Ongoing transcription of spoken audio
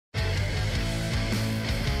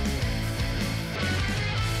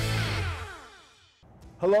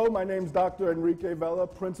Hello, my name is Dr. Enrique Vela,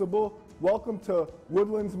 Principal. Welcome to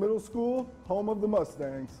Woodlands Middle School, home of the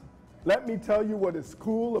Mustangs. Let me tell you what is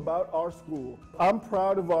cool about our school. I'm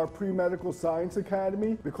proud of our Pre-Medical Science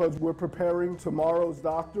Academy because we're preparing tomorrow's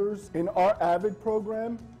doctors. In our AVID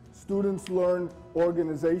program, students learn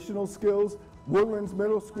organizational skills. Woodlands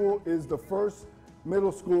Middle School is the first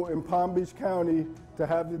middle school in Palm Beach County to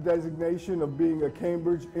have the designation of being a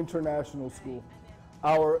Cambridge International School.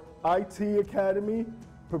 Our IT Academy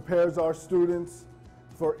prepares our students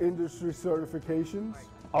for industry certifications.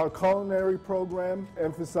 Our culinary program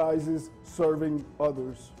emphasizes serving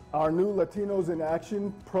others. Our new Latinos in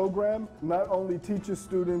Action program not only teaches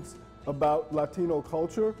students about Latino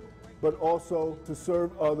culture, but also to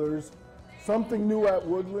serve others. Something new at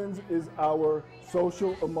Woodlands is our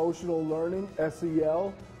social emotional learning,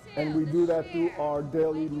 SEL, and we do that through our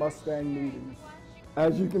daily Mustang meetings.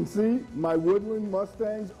 As you can see, my Woodland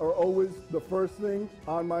Mustangs are always the first thing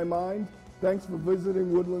on my mind. Thanks for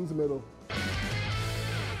visiting Woodlands Middle.